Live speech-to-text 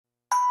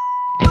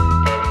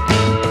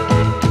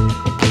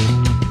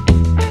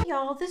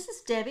y'all, this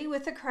is Debbie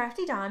with the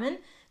Crafty Diamond.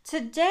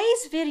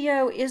 Today's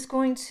video is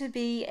going to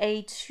be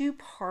a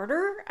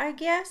two-parter, I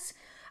guess.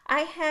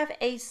 I have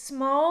a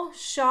small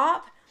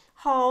shop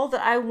haul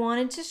that I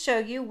wanted to show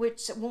you,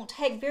 which won't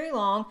take very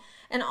long.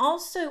 And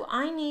also,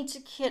 I need to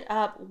kit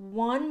up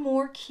one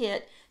more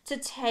kit to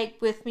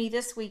take with me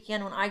this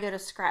weekend when I go to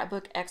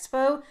Scrapbook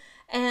Expo.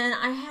 And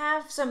I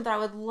have some that I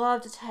would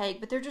love to take,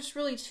 but they're just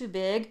really too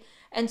big.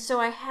 And so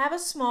I have a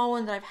small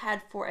one that I've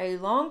had for a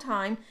long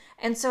time.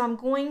 And so I'm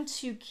going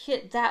to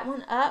kit that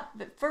one up.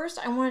 But first,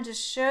 I wanted to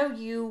show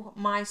you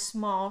my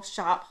small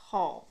shop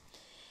haul.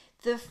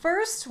 The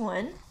first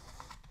one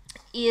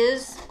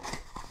is,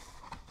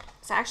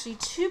 it's actually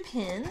two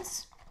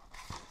pins.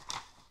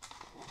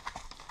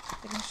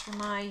 Making sure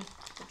my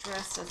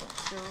address doesn't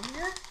show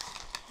here.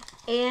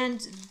 And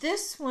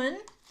this one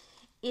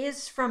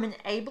is from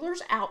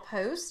Enabler's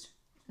Outpost.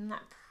 Isn't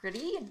that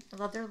pretty? I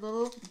love their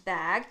little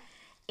bag.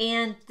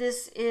 And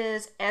this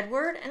is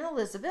Edward and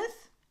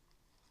Elizabeth.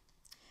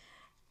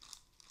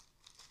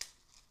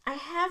 I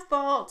have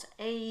bought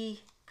a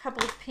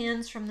couple of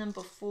pins from them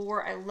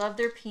before. I love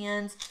their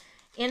pins.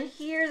 In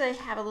here they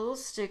have a little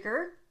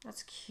sticker.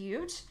 That's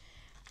cute.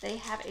 They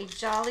have a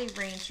Jolly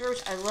Rancher,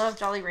 which I love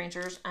Jolly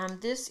Ranchers.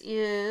 This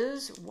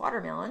is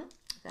watermelon.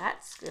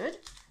 That's good.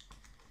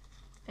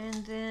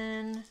 And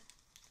then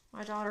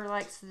my daughter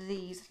likes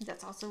these. I think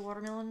that's also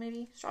watermelon,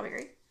 maybe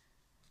strawberry.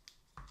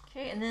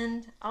 Okay, and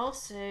then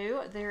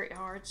also there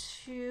are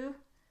two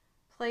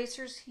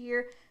placers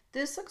here.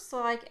 This looks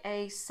like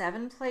a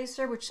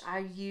 7-placer, which I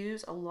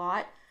use a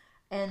lot,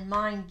 and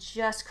mine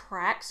just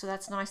cracked, so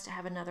that's nice to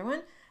have another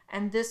one.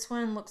 And this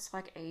one looks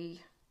like a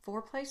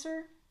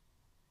 4-placer.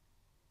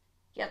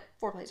 Yep,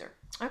 4-placer.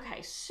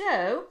 Okay,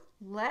 so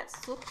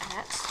let's look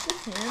at the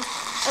pins.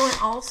 Oh,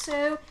 and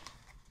also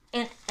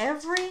in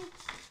every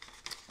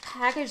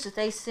package that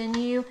they send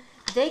you,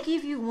 they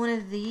give you one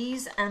of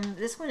these.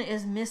 This one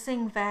is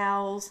missing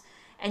vowels,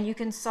 and you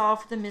can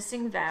solve for the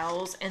missing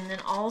vowels. And then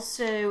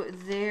also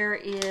there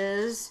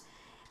is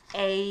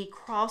a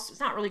it's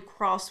not really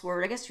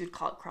crossword, I guess you'd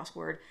call it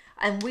crossword.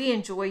 And we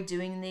enjoy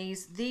doing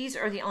these. These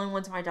are the only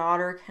ones my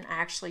daughter can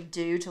actually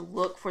do to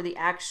look for the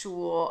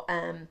actual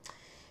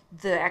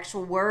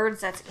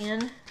words that's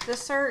in the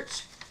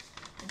search.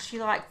 And she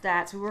likes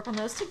that, so we work on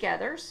those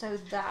together. So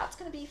that's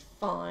going to be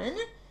fun.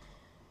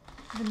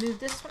 I'm going to move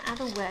this one out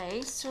of the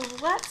way. So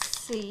let's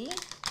see.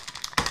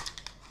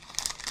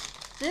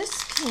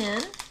 This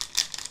pin,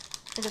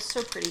 it is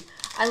so pretty.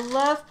 I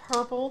love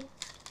purple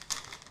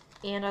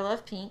and I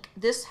love pink.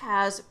 This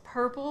has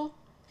purple,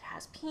 it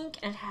has pink,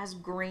 and it has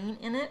green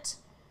in it.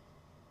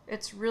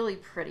 It's really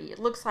pretty. It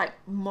looks like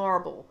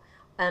marble,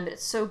 but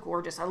it's so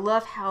gorgeous. I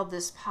love how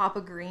this pop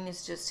of green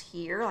is just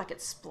here, like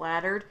it's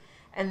splattered,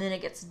 and then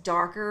it gets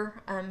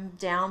darker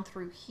down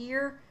through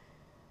here.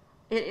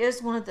 It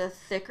is one of the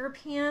thicker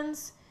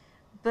pens,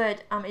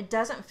 but it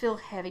doesn't feel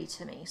heavy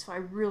to me, so I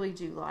really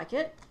do like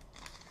it.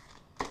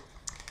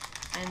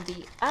 And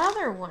the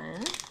other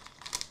one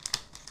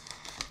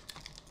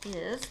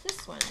is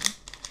this one.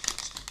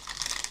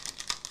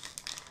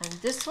 And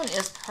this one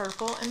is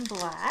purple and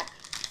black.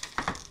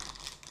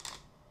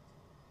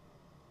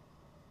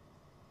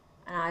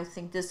 And I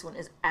think this one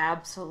is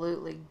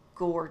absolutely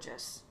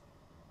gorgeous.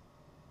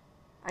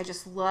 I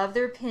just love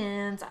their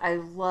pens. I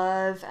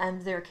love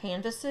their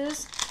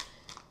canvases.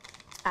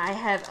 I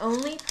have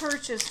only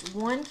purchased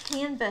one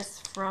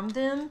canvas from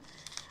them,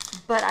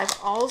 but I've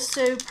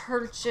also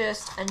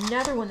purchased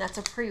another one that's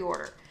a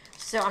pre-order.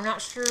 So I'm not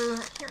sure,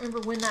 I can't remember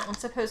when that one's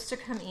supposed to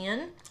come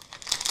in,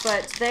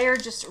 but they are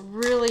just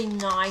really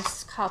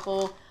nice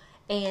couple,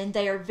 and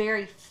they are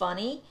very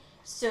funny.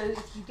 So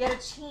if you get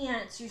a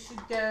chance, you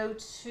should go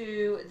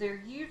to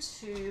their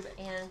YouTube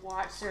and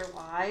watch their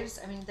lives.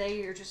 I mean,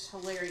 they are just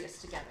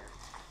hilarious together.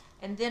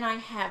 And then I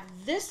have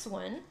this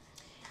one,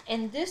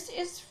 and this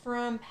is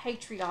from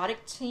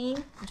Patriotic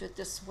Team. I'll do it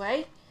this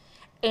way.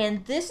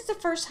 And this is the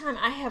first time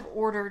I have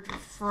ordered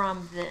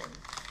from them.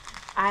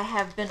 I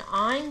have been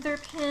eyeing their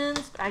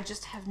pens, but I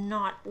just have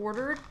not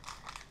ordered.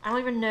 I don't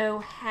even know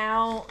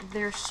how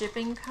their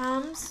shipping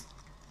comes.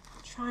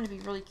 I'm trying to be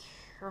really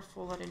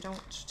careful that I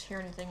don't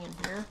tear anything in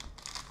here.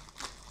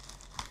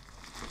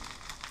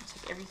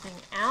 Take everything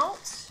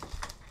out.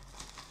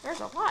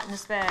 There's a lot in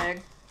this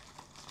bag.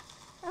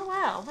 Oh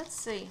wow, let's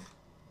see.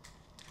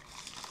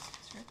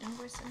 Is there an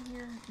invoice in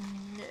here?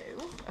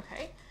 No.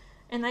 Okay.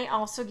 And they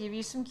also give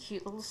you some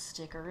cute little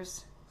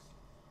stickers.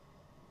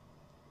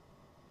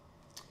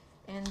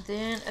 And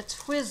then a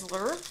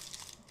Twizzler.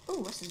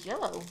 Oh, this is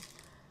yellow.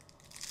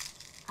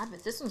 I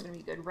bet this one's going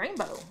to be good.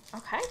 Rainbow.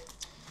 Okay.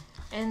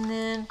 And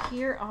then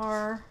here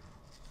are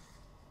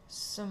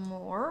some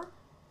more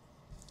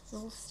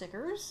little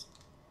stickers.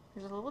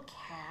 Here's a little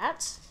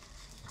cat.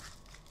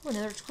 Oh,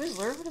 another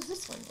Twizzler. What is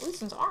this one? Oh,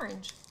 this one's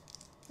orange.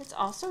 It's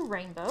also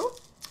rainbow.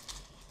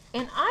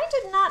 And I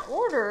did not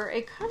order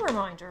a cover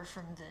minder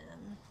from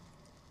them.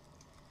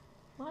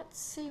 Let's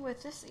see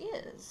what this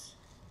is.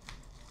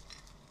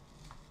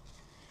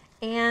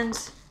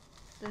 And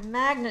the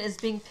magnet is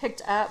being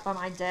picked up by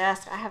my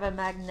desk. I have a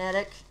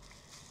magnetic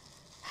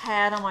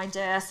pad on my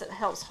desk that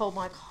helps hold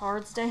my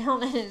cards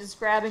down, and it is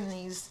grabbing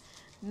these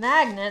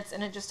magnets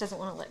and it just doesn't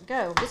want to let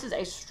go. This is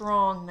a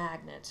strong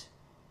magnet.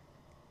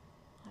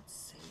 Let's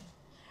see.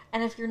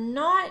 And if you're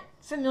not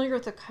familiar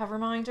with the cover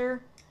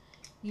minder,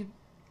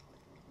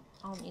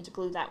 I'll need to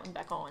glue that one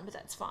back on, but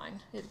that's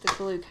fine. The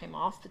glue came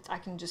off, but I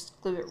can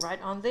just glue it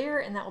right on there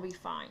and that will be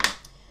fine.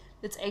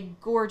 It's a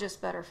gorgeous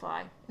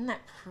butterfly. Isn't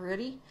that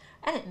pretty?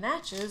 And it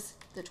matches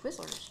the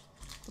Twizzlers.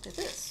 Look at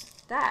this.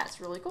 That's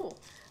really cool.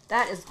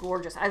 That is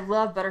gorgeous. I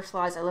love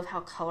butterflies. I love how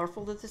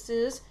colorful that this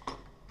is.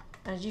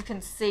 And as you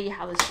can see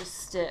how this just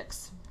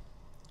sticks.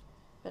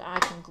 But I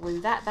can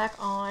glue that back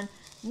on.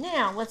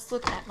 Now let's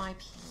look at my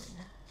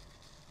pen.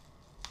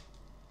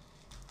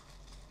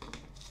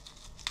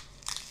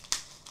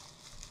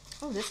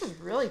 Oh, this is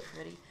really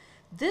pretty.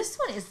 This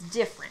one is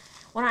different.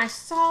 When I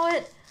saw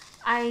it,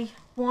 I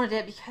wanted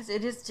it because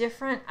it is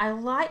different. I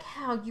like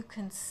how you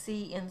can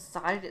see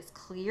inside it. It's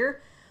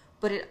clear,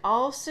 but it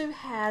also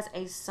has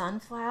a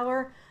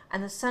sunflower,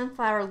 and the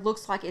sunflower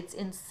looks like it's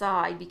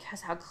inside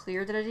because how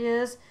clear that it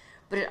is,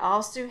 but it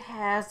also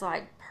has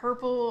like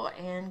purple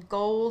and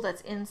gold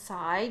that's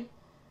inside.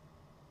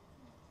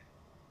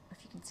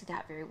 If you can see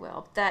that very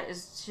well. That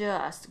is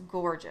just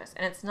gorgeous,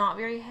 and it's not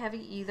very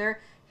heavy either.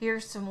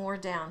 Here's some more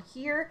down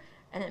here,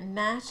 and it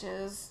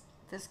matches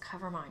this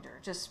cover minder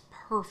just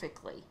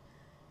perfectly.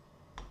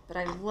 But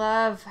I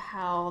love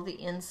how the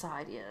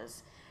inside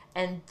is.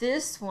 And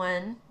this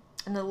one,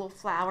 and the little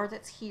flower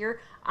that's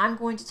here, I'm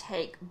going to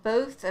take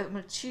both. I'm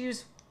going to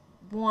choose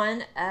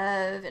one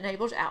of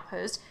Enabled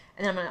Outpost,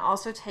 and I'm going to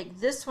also take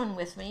this one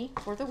with me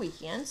for the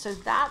weekend. So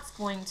that's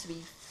going to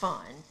be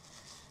fun.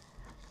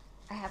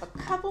 I have a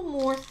couple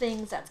more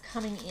things that's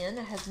coming in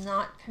that has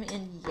not come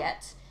in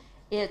yet.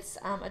 It's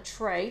a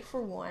tray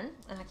for one,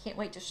 and I can't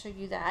wait to show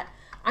you that.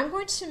 I'm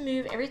going to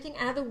move everything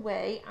out of the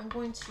way. I'm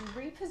going to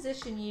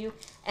reposition you,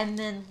 and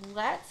then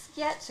let's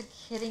get to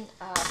kitting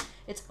up.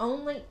 It's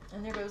only,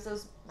 and there goes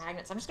those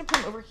magnets. I'm just going to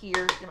put them over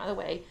here, get them out of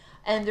the way.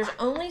 And there's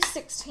only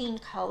 16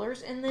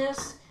 colors in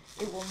this.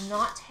 It will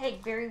not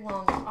take very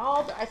long at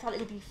all, but I thought it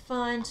would be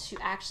fun to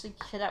actually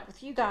kit up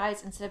with you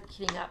guys instead of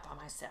kitting up by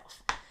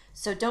myself.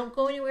 So don't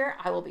go anywhere.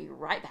 I will be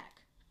right back.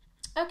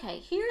 Okay,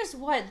 here's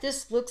what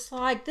this looks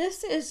like.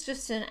 This is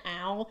just an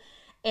owl,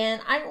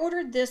 and I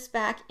ordered this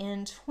back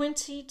in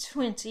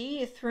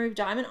 2020 through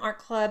Diamond Art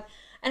Club,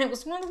 and it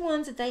was one of the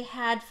ones that they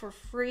had for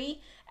free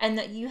and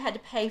that you had to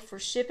pay for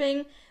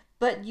shipping,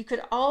 but you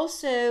could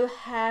also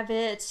have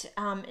it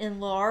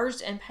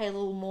enlarged and pay a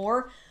little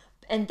more.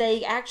 And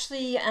they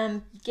actually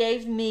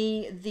gave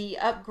me the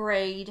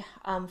upgrade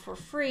for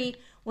free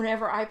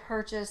whenever I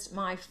purchased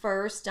my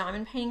first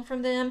diamond painting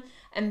from them,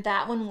 and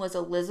that one was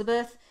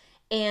Elizabeth.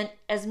 And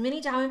as many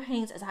diamond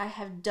paintings as I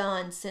have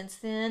done since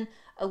then,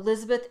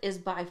 Elizabeth is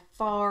by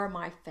far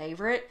my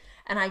favorite.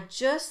 And I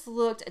just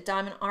looked at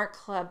Diamond Art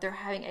Club. They're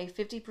having a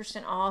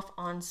 50% off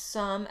on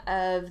some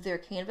of their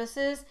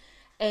canvases,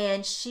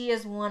 and she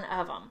is one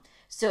of them.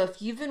 So if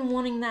you've been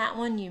wanting that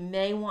one, you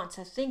may want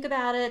to think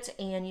about it,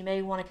 and you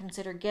may want to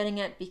consider getting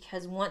it,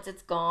 because once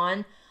it's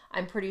gone,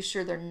 I'm pretty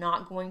sure they're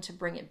not going to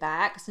bring it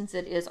back since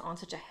it is on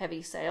such a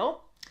heavy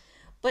sale.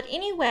 But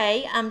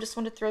anyway, I just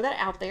wanted to throw that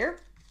out there.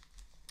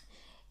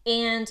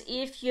 And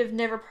if you've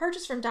never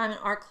purchased from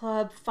Diamond Art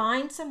Club,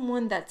 find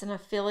someone that's an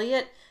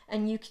affiliate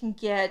and you can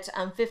get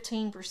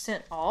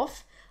 15%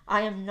 off.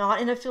 I am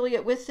not an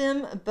affiliate with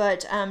them,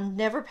 but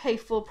never pay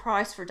full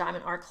price for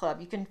Diamond Art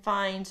Club. You can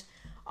find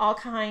all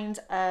kinds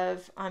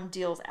of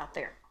deals out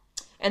there,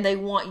 and they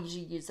want you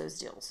to use those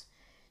deals.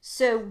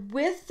 So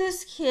with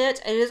this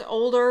kit, it is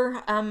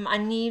older. I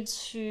need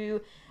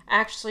to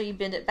actually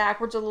bend it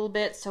backwards a little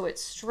bit so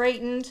it's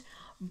straightened.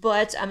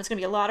 But it's going to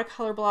be a lot of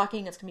color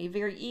blocking. It's going to be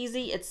very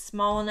easy. It's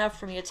small enough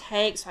for me to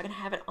take so I can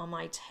have it on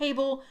my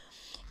table.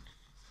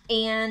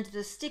 And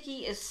the sticky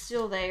is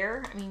still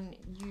there. I mean,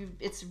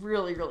 it's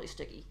really, really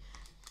sticky.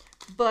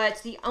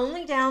 But the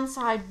only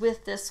downside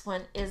with this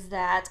one is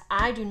that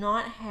I do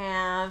not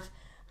have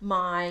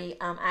my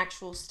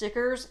actual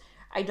stickers.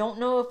 I don't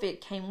know if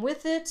it came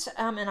with it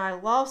and I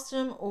lost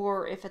them,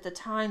 or if at the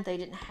time they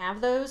didn't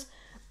have those.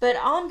 But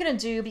all I'm going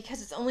to do,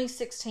 because it's only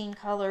 16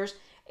 colors,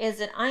 is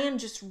that I am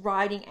just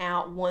writing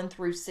out 1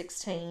 through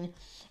 16,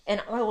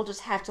 and I will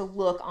just have to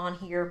look on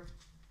here,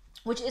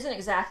 which isn't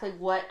exactly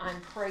what I'm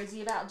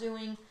crazy about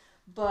doing,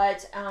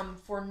 but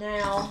for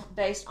now,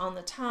 based on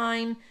the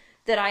time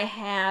that I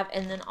have,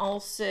 and then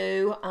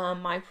also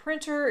my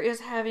printer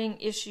is having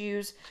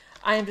issues,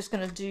 I am just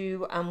going to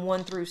do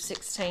 1 through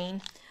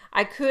 16.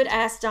 I could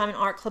ask Diamond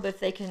Art Club if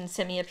they can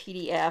send me a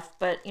PDF,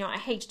 but you know, I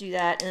hate to do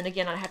that, and then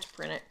again, I'd have to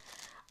print it.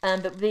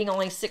 But being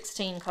only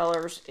 16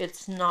 colors,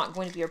 it's not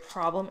going to be a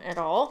problem at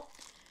all.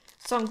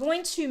 So I'm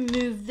going to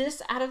move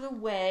this out of the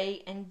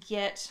way and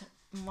get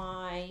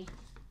my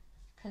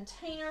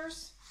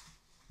containers.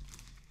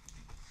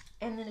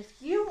 And then if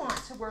you want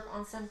to work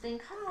on something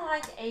kind of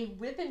like a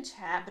whip and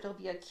chat, but it'll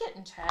be a kit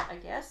and chat, I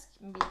guess.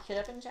 It can be kit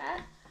up and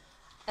chat.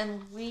 And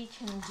we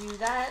can do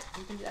that.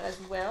 You can do that as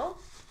well.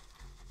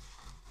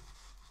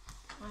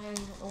 I don't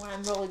know when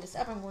I'm rolling this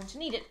up, I'm going to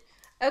need it.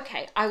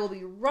 Okay, I will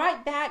be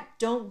right back.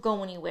 Don't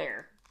go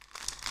anywhere.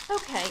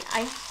 Okay,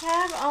 I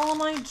have all of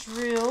my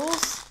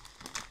drills.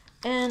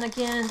 And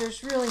again,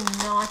 there's really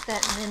not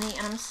that many.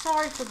 And I'm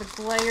sorry for the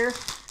glare.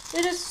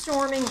 It is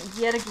storming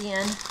yet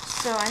again.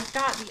 So I've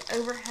got the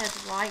overhead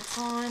lights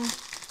on.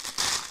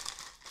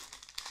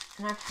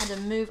 And I've had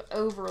to move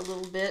over a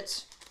little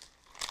bit.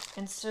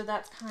 And so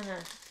that's kind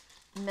of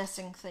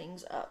messing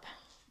things up.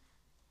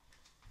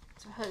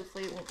 So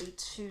hopefully it won't be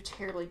too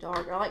terribly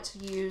dark. I like to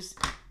use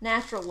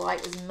natural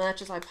light as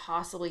much as I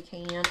possibly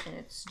can, and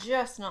it's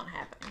just not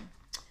happening.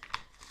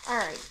 All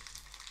right.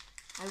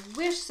 I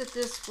wish that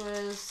this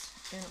was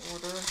in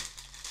order.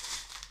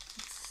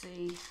 Let's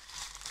see.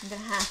 I'm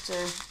going to have to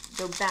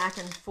go back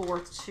and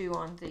forth too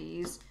on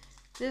these.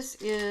 This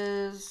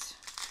is,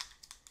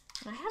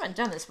 I haven't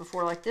done this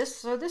before like this,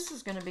 so this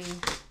is going to be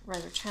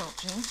rather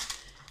challenging.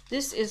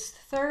 This is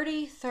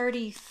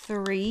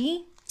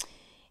 3033.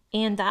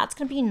 And that's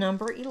going to be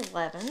number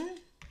 11.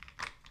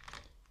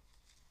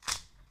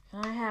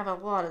 And I have a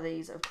lot of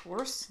these, of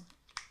course.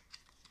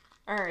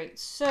 Alright,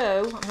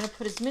 so I'm going to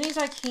put as many as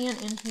I can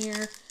in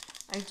here.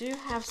 I do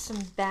have some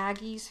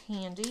baggies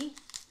handy,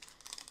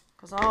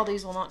 because all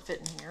these will not fit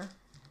in here.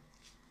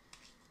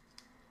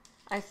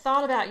 I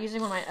thought about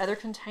using one of my other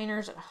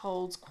containers that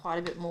holds quite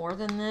a bit more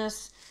than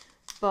this,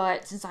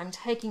 but since I'm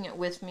taking it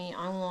with me,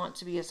 I want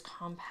to be as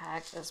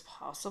compact as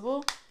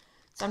possible.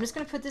 So I'm just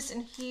going to put this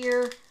in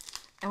here.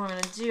 And what I'm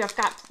going to do, I've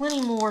got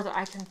plenty more that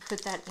I can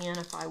put that in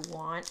if I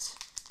want.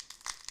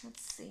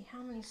 Let's see, how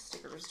many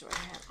stickers do I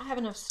have? I have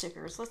enough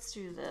stickers. Let's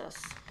do this.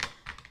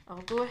 I'll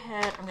go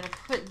ahead, I'm going to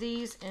put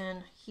these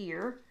in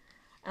here.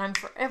 And I'm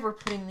forever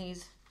putting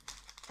these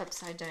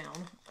upside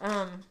down.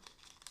 Well,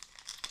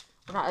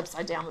 not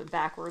upside down, but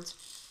backwards.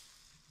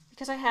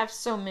 Because I have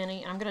so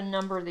many, I'm going to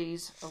number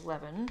these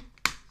 11.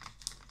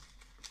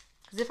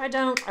 Because if I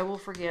don't, I will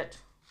forget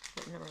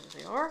what number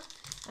they are.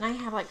 And I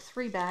have like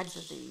 3 bags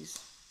of these.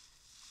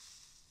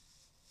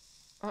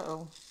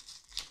 Uh-oh.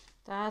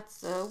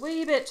 That's a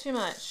wee bit too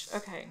much.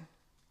 Okay.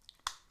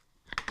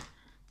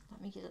 Let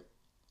me get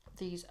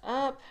these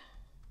up.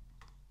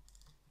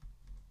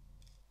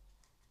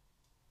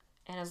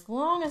 And as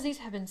long as these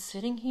have been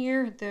sitting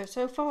here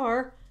so far,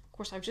 of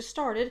course I've just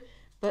started,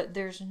 but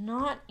there's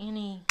not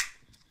any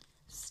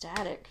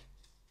static.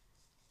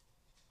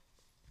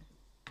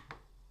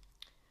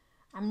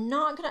 I'm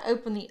not going to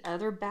open the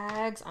other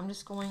bags. I'm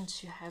just going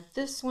to have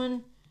this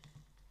one.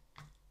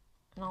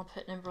 And I'll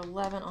put number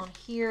 11 on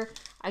here.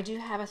 I do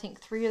have, I think,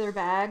 3 other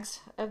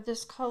bags of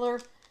this color.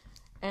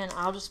 And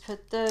I'll just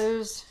put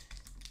those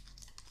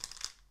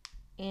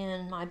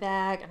in my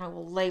bag. And I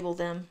will label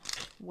them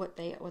what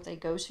they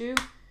go to.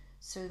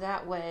 So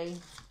that way,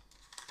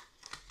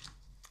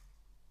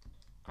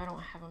 I don't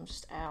have them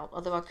just out.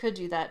 Although I could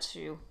do that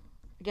too.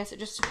 I guess it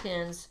just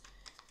depends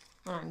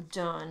when I'm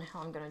done how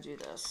I'm going to do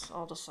this.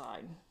 I'll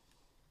decide.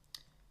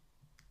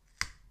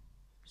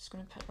 Just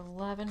going to put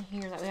 11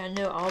 here. That way I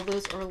know all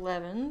those are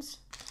 11s.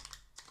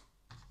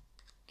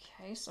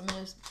 Okay, so I'm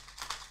going to,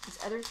 these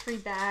other 3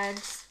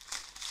 bags,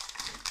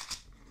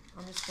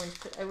 I'm just going to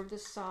put over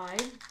this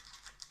side.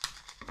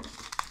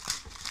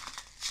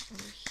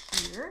 Over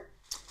here.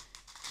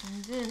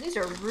 And then these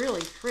are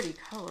really pretty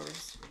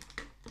colors.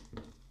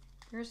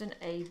 Here's an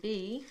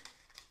AB.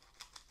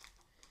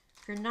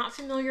 If you're not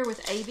familiar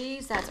with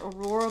ABs, that's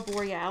Aurora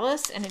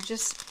Borealis, and it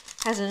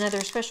just has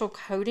another special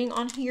coating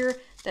on here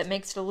that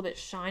makes it a little bit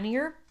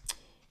shinier.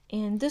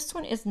 And this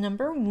one is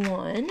number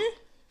 1.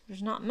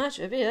 There's not much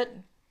of it.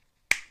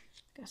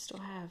 I still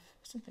have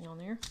something on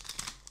there.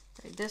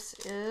 Okay, this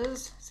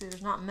is, see,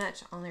 there's not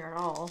much on there at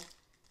all.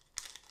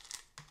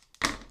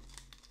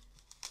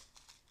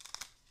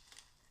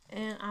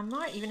 And I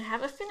might even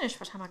have a finish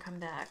by the time I come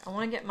back. I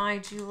want to get my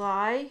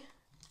July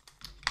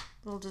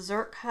little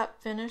dessert cup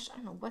finished. I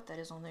don't know what that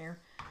is on there.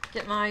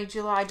 Get my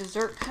July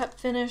dessert cup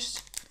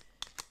finished.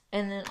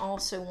 And then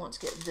also want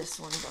to get this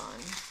one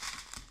done.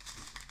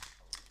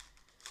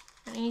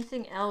 And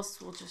anything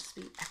else will just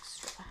be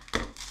extra.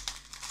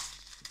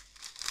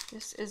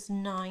 This is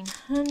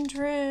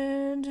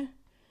 900.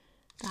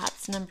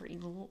 That's number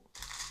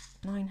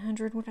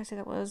 900. What did I say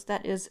that was?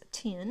 That is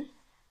 10.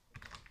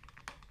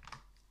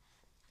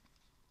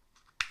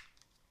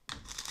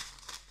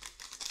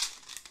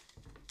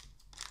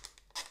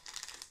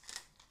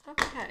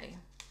 Okay.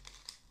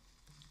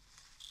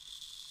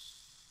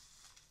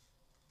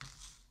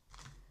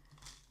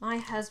 My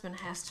husband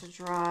has to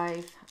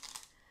drive.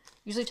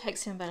 Usually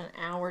takes him about an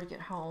hour to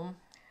get home.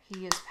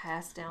 He is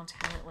past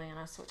downtown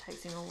Atlanta, so it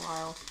takes him a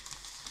while.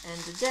 And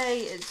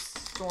today it's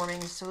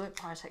storming, so it'll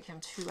probably take him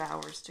 2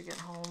 hours to get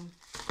home.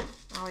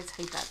 I always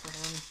hate that for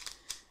him.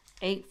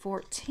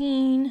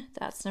 814,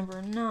 that's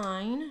number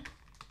 9.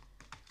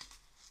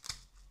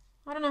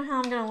 I don't know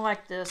how I'm going to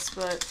like this,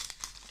 but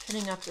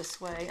kitting up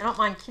this way. I don't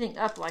mind kitting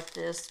up like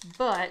this,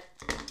 but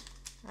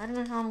I don't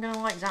know how I'm going to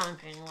like diamond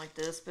painting like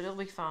this, but it'll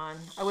be fine.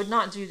 I would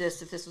not do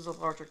this if this was a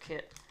larger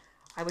kit.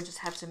 I would just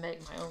have to make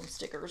my own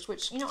stickers,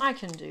 which, you know, I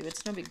can do.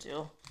 It's no big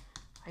deal.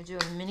 I do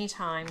them many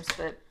times,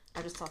 but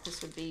I just thought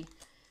this would be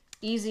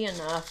easy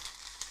enough.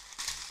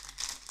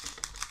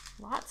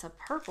 Lots of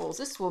purples.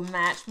 This will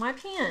match my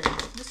pen.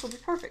 This will be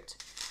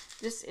perfect.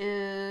 This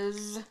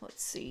is,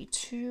 let's see,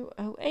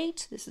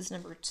 208. This is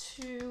number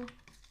 2.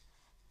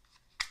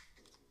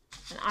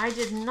 And I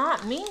did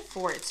not mean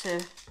for it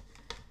to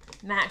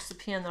match the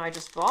pen that I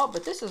just bought,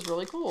 but this is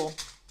really cool.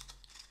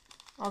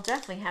 I'll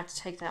definitely have to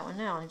take that one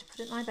now. I need to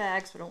put it in my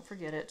bag so I don't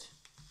forget it.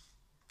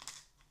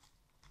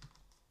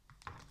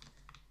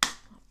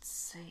 Let's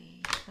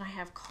see. And I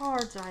have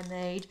cards that I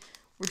made.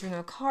 We're doing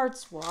a card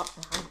swap.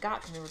 I've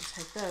got to remember to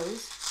take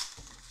those.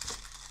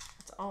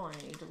 That's all I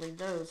need to leave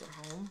those at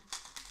home.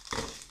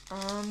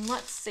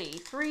 Let's see.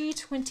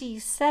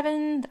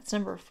 327. That's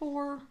number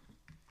 4.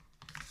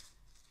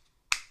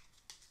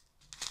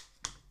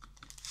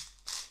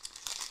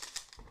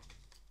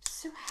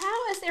 So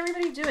how is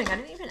everybody doing? I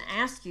didn't even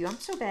ask you. I'm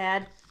so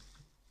bad.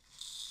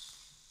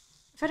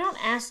 If I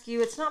don't ask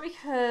you, it's not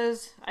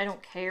because I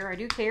don't care. I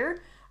do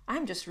care.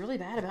 I'm just really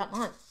bad about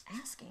not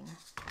asking.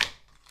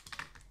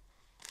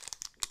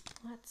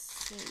 Let's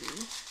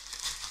see.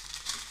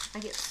 I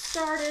get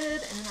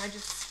started and then I'm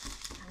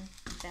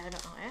bad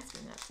about not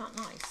asking. That's not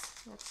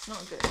nice. That's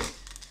not good.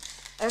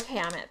 Okay,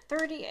 I'm at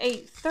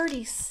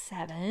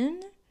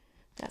 3837.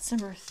 That's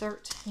number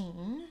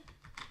 13.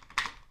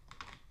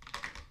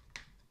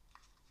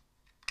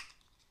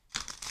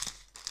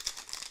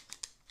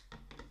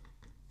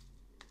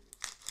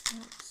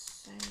 Let's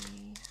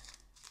see.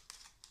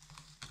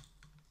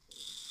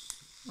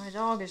 My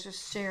dog is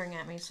just staring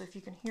at me, so if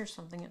you can hear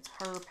something, it's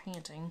her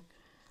panting.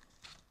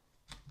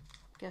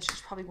 I guess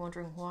she's probably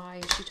wondering why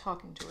is she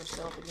talking to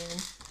herself again.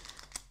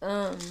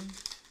 Or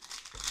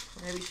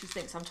maybe she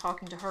thinks I'm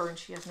talking to her and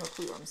she has no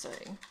clue what I'm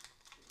saying.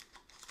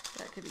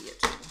 That could be it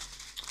too.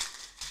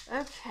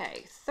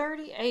 Okay,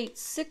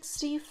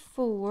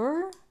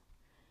 3864.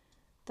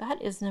 That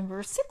is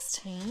number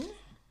 16.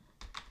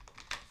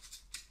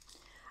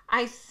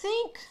 I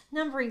think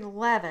number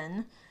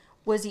 11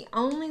 was the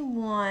only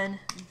one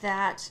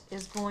that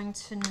is going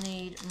to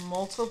need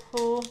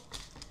multiple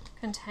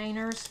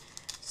containers.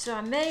 So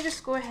I may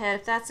just go ahead,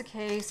 if that's the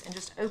case, and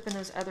just open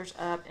those others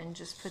up and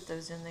just put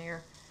those in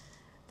there.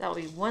 That'll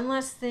be one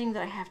less thing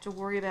that I have to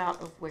worry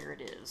about of where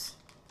it is.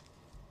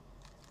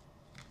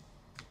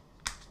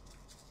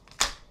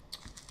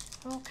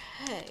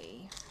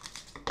 Okay.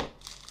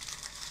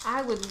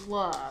 I would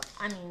love,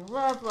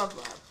 love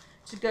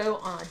to go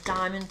on a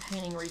diamond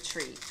painting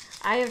retreat.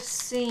 I have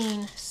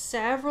seen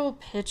several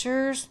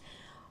pictures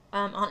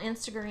on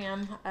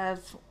Instagram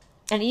of,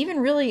 and even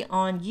really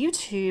on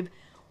YouTube,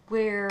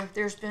 where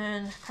there's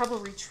been a couple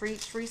of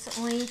retreats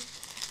recently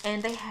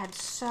and they had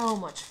so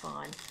much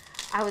fun.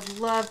 I would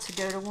love to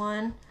go to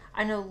one.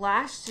 I know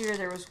last year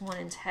there was one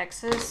in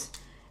Texas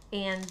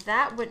and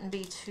that wouldn't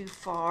be too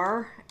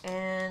far,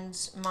 and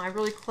my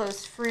really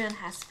close friend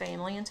has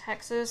family in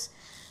Texas,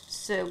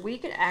 so we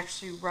could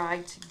actually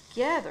ride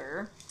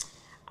together.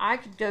 I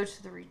could go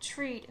to the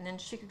retreat and then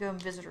she could go and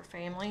visit her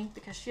family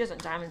because she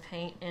doesn't diamond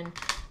paint and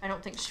I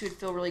don't think she would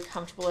feel really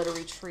comfortable at a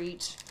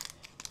retreat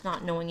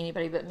not knowing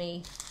anybody but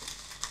me.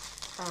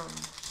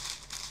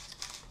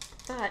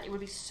 But it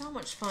would be so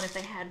much fun if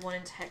they had one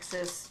in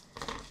Texas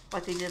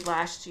like they did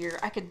last year.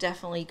 I could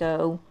definitely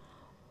go.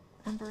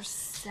 Number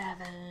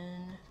 7.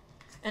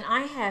 And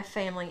I have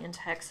family in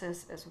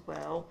Texas as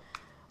well.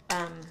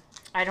 I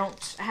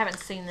haven't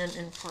seen them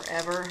in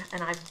forever,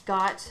 and I've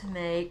got to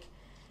make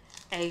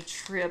a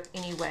trip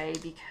anyway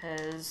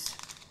because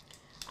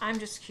I'm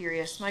just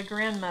curious. My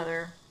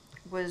grandmother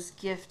was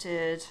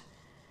gifted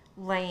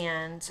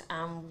land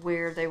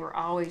where they were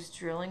always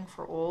drilling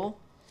for oil,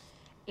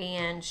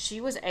 and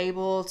she was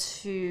able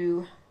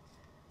to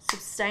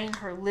sustain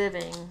her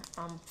living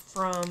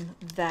from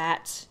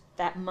that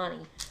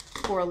money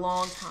for a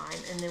long time.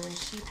 And then when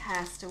she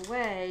passed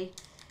away,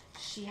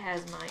 she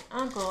has my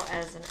uncle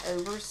as an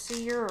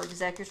overseer or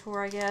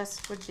executor, I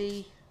guess would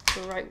be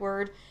the right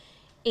word.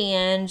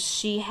 And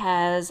she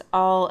has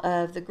all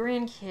of the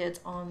grandkids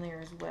on there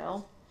as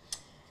well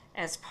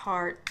as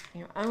part,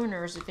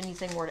 owners if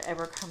anything were to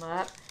ever come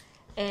up.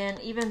 And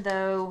even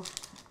though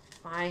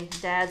my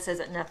dad says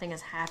that nothing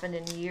has happened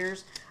in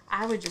years,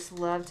 I would just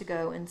love to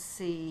go and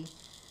see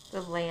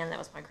the land that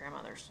was my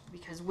grandmother's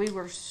because we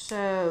were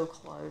so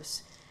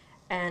close,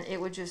 and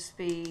it would just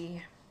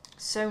be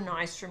so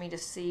nice for me to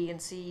see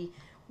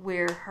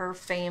where her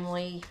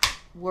family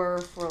were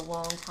for a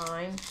long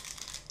time.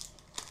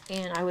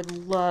 And I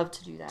would love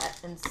to do that,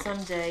 and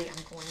someday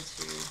I'm going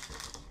to.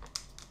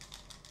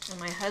 And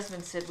my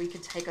husband said we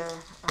could take a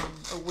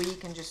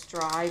week and just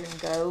drive and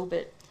go,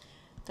 but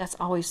that's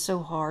always so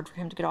hard for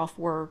him to get off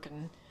work,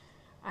 and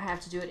I have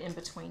to do it in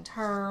between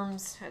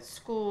terms at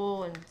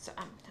school, and so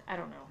I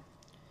don't know.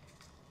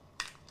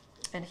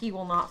 And he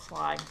will not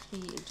fly.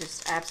 He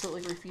just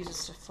absolutely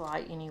refuses to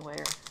fly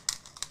anywhere.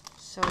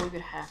 So we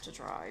would have to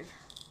drive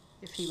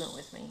if he went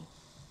with me.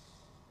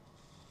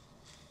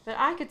 But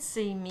I could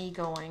see me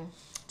going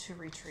to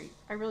retreat.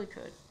 I really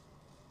could.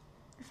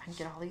 If I can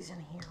get all these in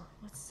here.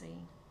 Let's see.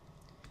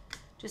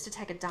 Just to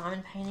take a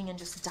diamond painting and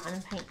just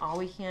diamond paint all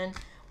weekend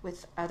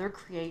with other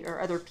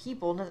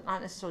people,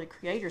 not necessarily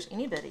creators,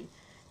 anybody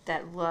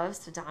that loves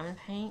to diamond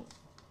paint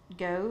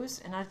goes.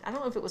 And I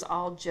don't know if it was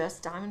all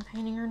just diamond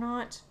painting or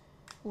not.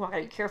 Well, I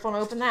gotta be careful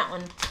and open that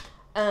one.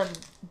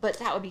 But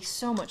that would be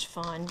so much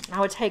fun. And I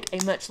would take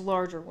a much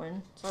larger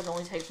one. So I'd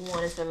only take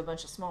one instead of a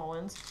bunch of small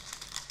ones.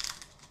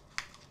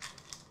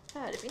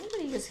 But if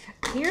anybody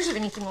hears of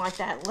anything like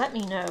that, let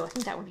me know. I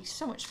think that would be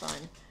so much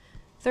fun.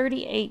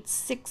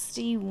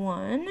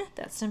 3861.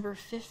 That's number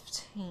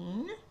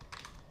 15.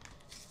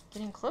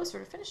 Getting closer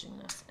to finishing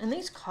this. And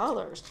these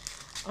colors,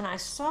 when I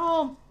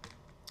saw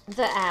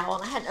the owl,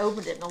 and I hadn't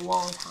opened it in a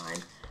long time,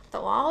 I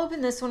thought, well, I'll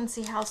open this one and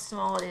see how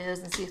small it is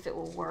and see if it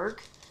will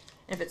work.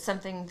 And if it's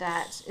something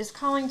that is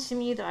calling to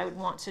me that I would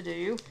want to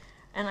do.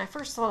 And I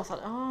first saw it, I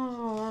thought,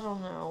 oh, I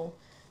don't know.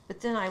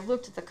 But then I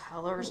looked at the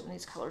colors, and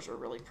these colors are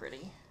really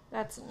pretty.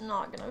 That's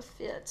not going to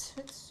fit.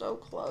 It's so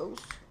close.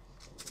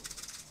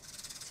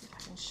 Let's see if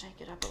I can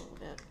shake it up a little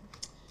bit.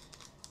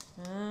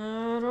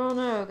 I don't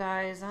know,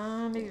 guys.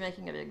 I may be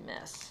making a big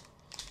mess.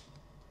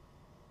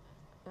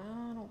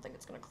 I don't think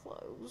it's going to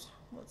close.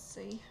 Let's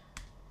see.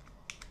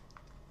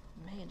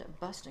 I may end up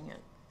busting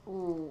it.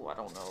 Ooh, I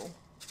don't know.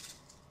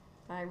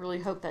 I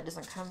really hope that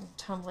doesn't come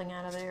tumbling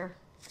out of there.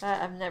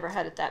 I've never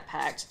had it that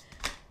packed.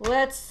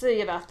 Let's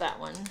see about that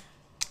one.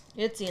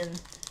 It's in.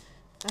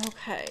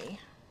 Okay.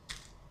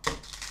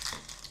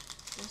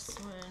 This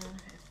one,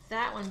 if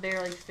that one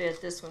barely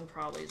fit, this one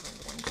probably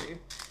isn't going to.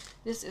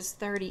 This is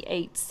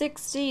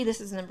 3860.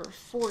 This is number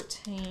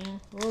 14.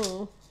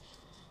 Whoa.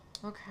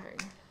 Okay.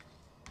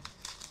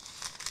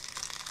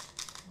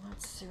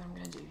 Let's see what I'm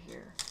going to do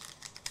here.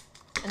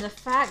 And the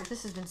fact that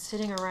this has been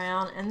sitting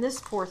around, and this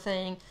poor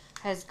thing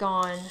has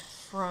gone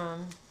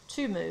from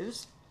 2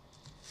 moves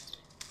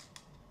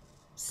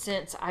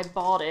since I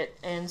bought it,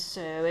 and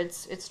so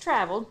it's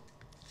traveled.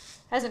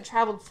 Hasn't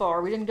traveled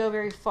far. We didn't go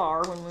very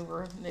far when we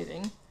were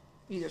moving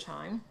either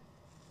time.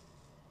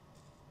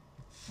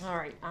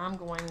 Alright, I'm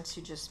going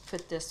to just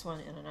put this one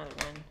in another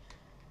one.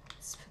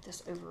 Let's put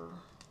this over.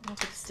 I'll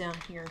put this down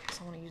here because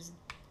I want to use,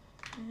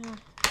 yeah,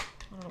 I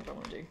don't know what I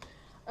want to do.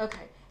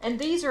 Okay, and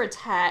these are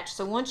attached,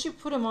 so once you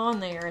put them on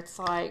there, it's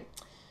like,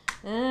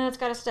 it's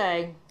got to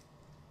stay.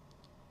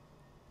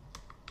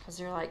 Because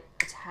they're like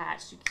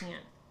attached, you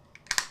can't,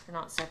 they're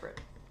not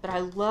separate. But I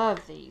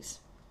love these.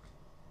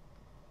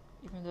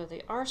 Even though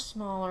they are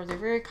smaller, they're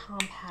very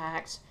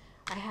compact.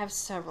 I have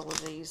several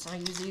of these. I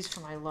use these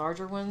for my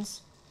larger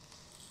ones.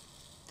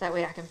 That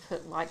way I can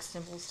put like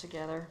symbols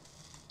together.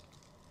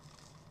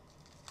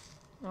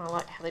 And I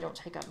like how they don't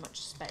take up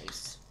much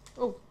space.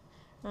 Oh,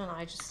 and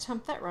I just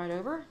dumped that right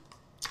over.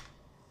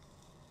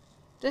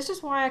 This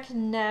is why I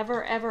can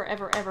never, ever,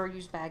 ever, ever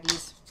use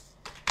baggies.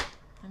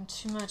 I'm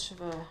too much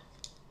of a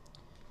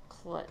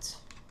klutz.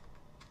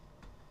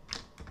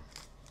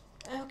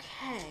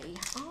 Okay,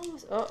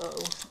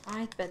 uh-oh,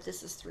 I bet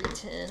this is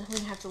 310. I'm going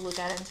to have to look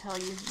at it and tell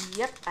you,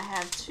 yep, I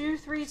have 2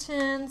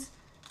 310s.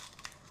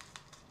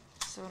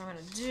 So what I'm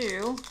going to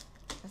do,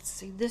 let's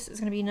see, this is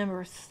going to be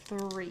number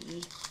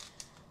 3.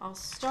 I'll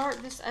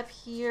start this up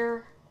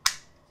here,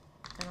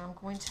 and I'm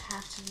going to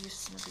have to use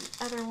some of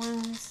the other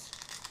ones.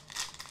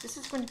 This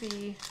is going to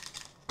be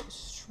the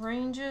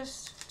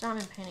strangest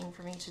diamond painting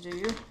for me to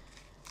do.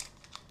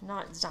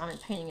 Not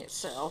diamond painting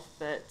itself,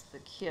 but the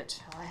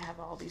kit. I have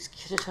all these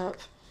kitted up.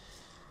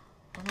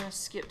 I'm going to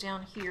skip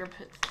down here and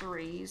put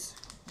 3s.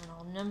 And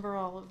I'll number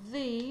all of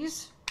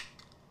these.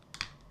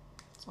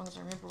 As long as I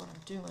remember what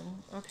I'm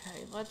doing.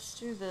 Okay, let's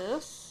do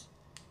this.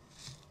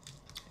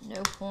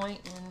 No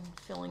point in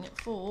filling it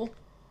full.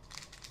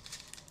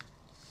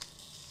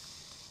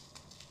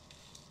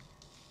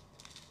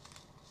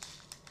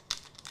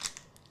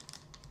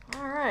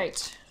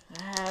 Alright,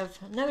 I have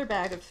another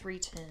bag of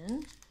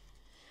 310.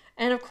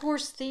 And of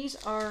course, these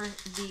are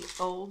the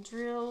old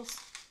drills,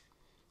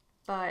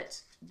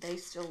 but they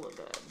still look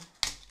good.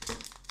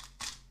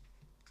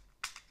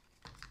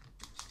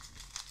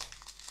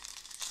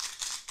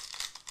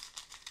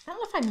 I don't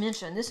know if I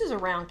mentioned, this is a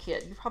round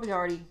kit. You probably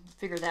already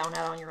figured that one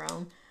out on your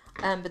own.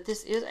 But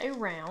this is a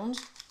round.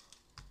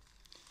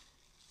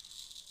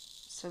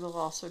 So they'll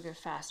also go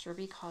faster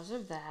because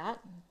of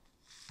that.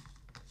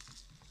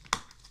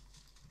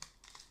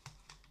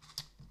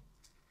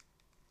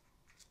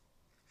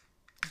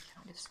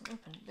 This one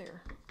open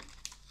there.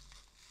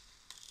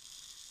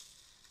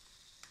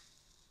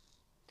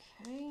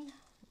 Okay.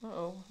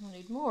 Uh-oh, I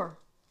need more.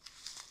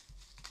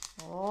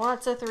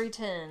 Lots of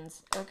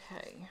 310s.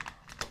 Okay.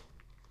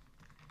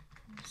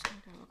 I'm just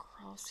going to go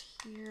across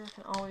here. I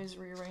can always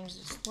rearrange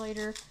this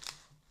later.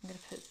 I'm going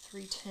to put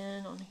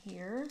 310 on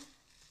here.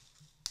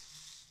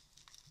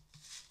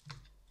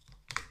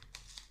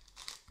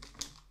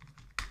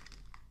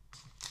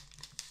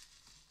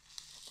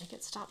 I think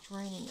it stopped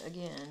raining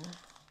again.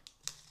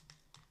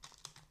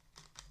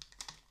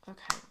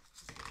 Okay,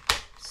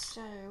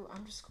 so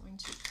I'm just going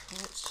to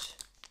put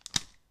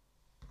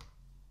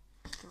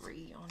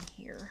 3 on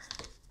here.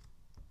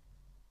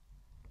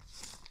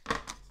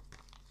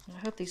 And I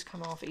hope these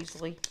come off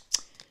easily.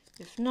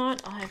 If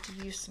not, I'll have to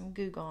use some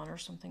Goo Gone or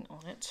something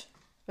on it.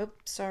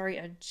 Oops, sorry,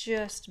 I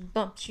just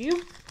bumped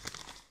you.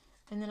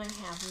 And then I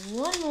have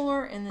one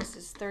more, and this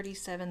is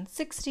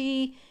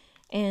 3760,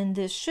 and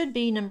this should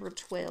be number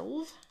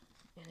 12,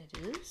 and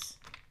it is.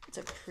 It's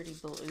a pretty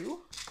blue.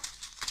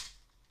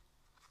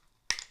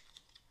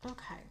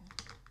 Okay.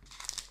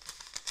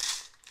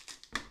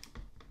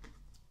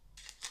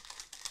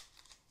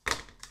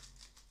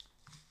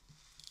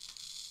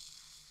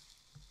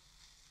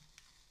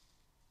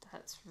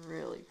 That's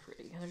really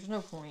pretty. There's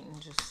no point in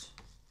just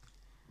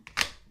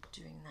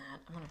doing that.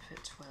 I'm going to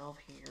put 12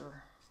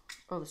 here.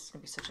 Oh, this is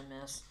going to be such a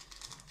mess.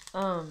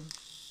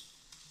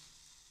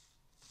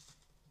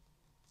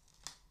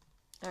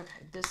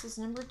 Okay, this is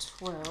number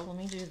 12. Let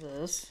me do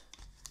this.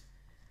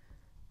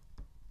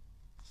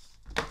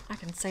 I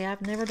can say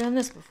I've never done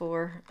this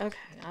before. Okay,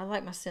 I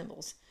like my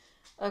symbols.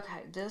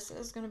 Okay, this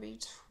is going to be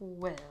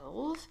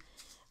 12.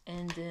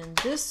 And then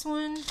this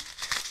one,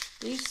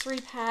 these 3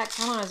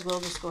 packs, I might as well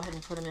just go ahead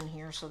and put them in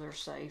here so they're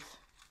safe.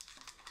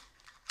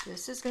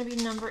 This is going to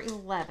be number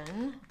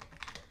 11.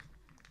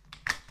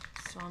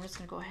 So I'm just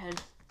going to go ahead,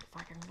 if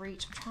I can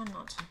reach, I'm trying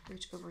not to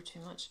reach over too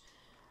much.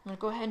 I'm going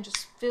to go ahead and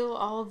just fill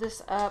all of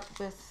this up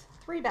with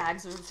 3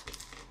 bags of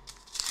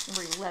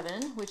number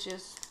 11, which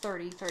is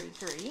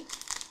 3033.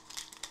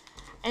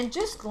 And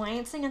just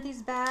glancing at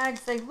these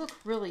bags, they look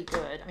really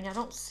good. I mean, I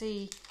don't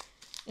see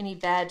any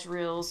bad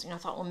drills. You know, I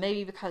thought, well,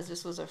 maybe because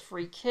this was a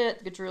free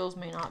kit, the drills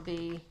may not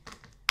be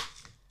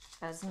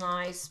as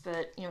nice,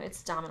 but, you know,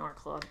 it's Diamond Art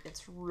Club.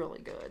 It's really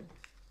good.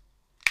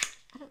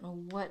 I don't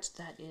know what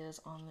that is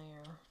on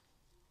there.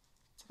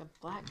 It's like a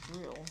black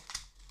drill.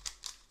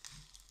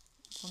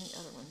 It's on the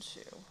other one,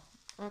 too.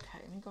 Okay,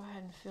 let me go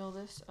ahead and fill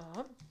this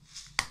up.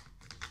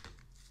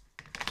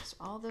 So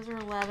all those are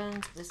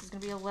 11s. This is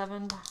going to be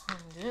 11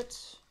 behind it.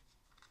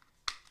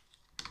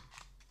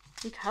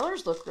 The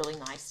colors look really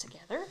nice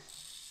together.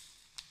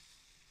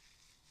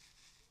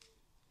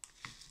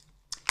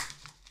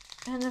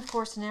 And of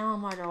course now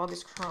my dog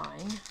is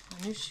crying.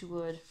 I knew she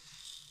would.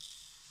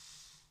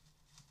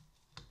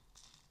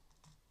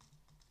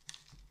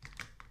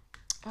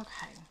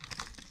 Okay.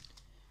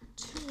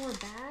 2 more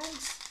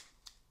bags.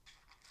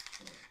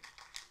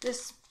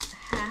 This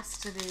has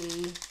to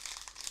be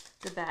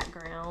the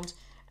background.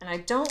 And I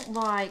don't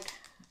like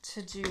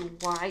to do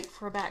white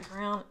for a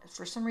background.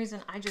 For some reason,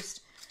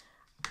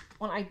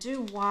 when I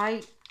do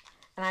white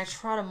and I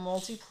try to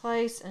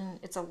multi-place and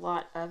it's a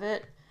lot of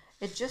it,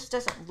 it just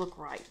doesn't look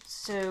right.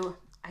 So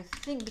I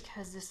think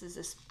because this is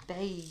this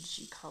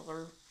beigey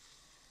color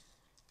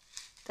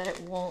that it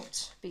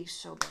won't be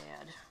so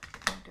bad.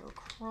 I'm going to go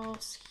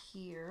across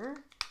here.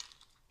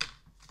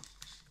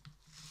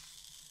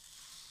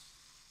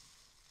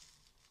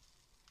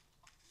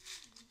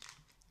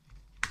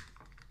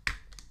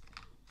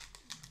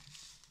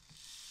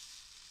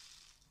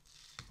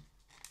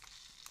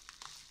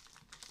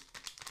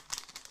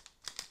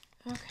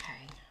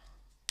 Okay,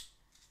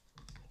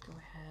 go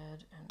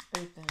ahead and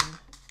open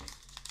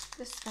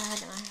this bag,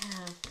 and I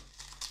have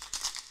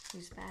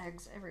these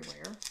bags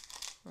everywhere.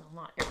 Well,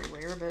 not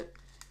everywhere, but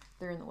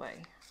they're in the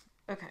way.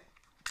 Okay.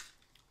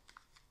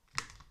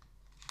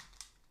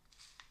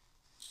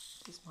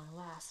 This is my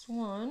last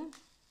one.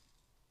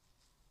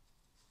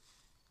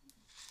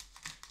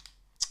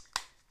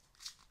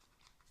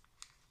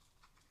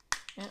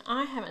 And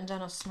I haven't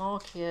done a small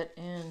kit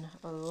in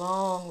a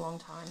long, long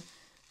time.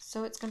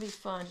 So it's going to be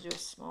fun to do a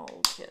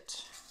small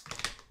kit.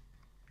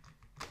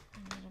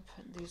 I'm going to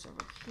put these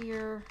over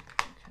here.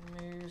 I can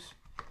move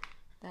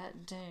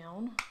that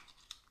down.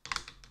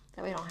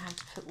 That way I don't have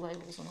to put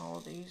labels on all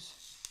of these.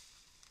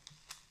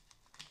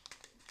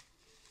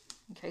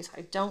 In case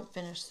I don't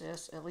finish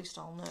this, at least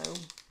I'll know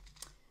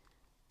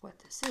what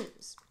this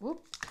is.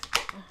 Whoop.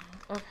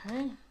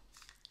 Okay.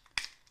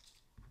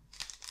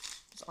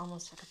 It's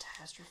almost a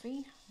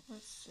catastrophe.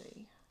 Let's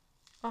see.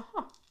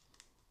 Aha.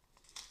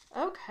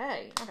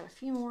 Okay, I got a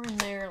few more in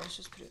there. Let's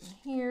just put it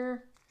in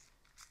here.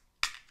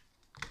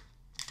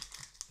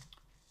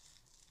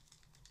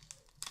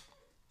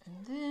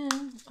 And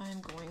then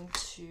I'm going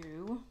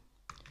to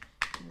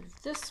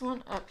move this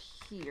one up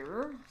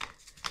here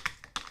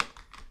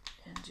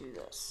and do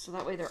this. So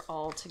that way they're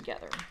all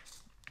together.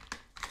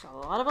 So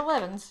a lot of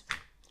 11s.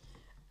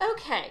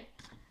 Okay.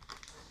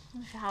 I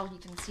don't know how you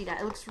can see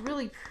that. It looks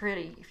really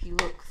pretty if you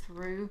look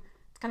through.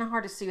 It's kind of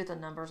hard to see with the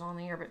numbers on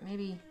there, but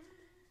maybe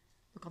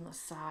look on the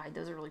side.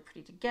 Those are really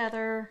pretty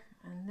together.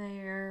 And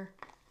there.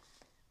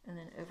 And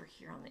then over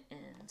here on the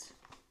ends.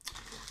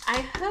 I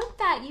hope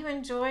that you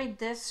enjoyed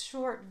this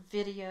short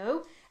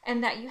video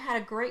and that you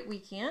had a great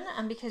weekend,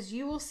 because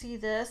you will see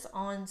this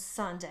on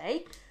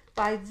Sunday.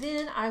 By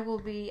then, I will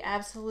be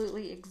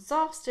absolutely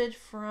exhausted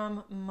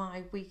from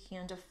my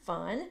weekend of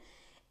fun,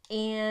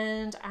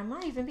 and I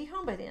might even be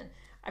home by then.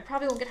 I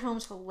probably won't get home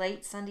until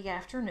late Sunday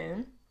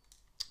afternoon,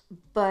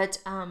 but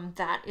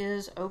that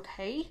is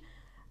okay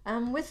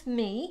with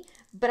me.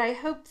 But I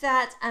hope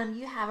that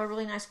you have a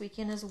really nice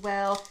weekend as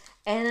well.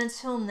 And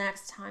until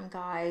next time,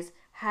 guys,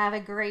 have a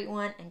great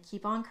one and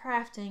keep on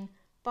crafting.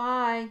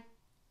 Bye.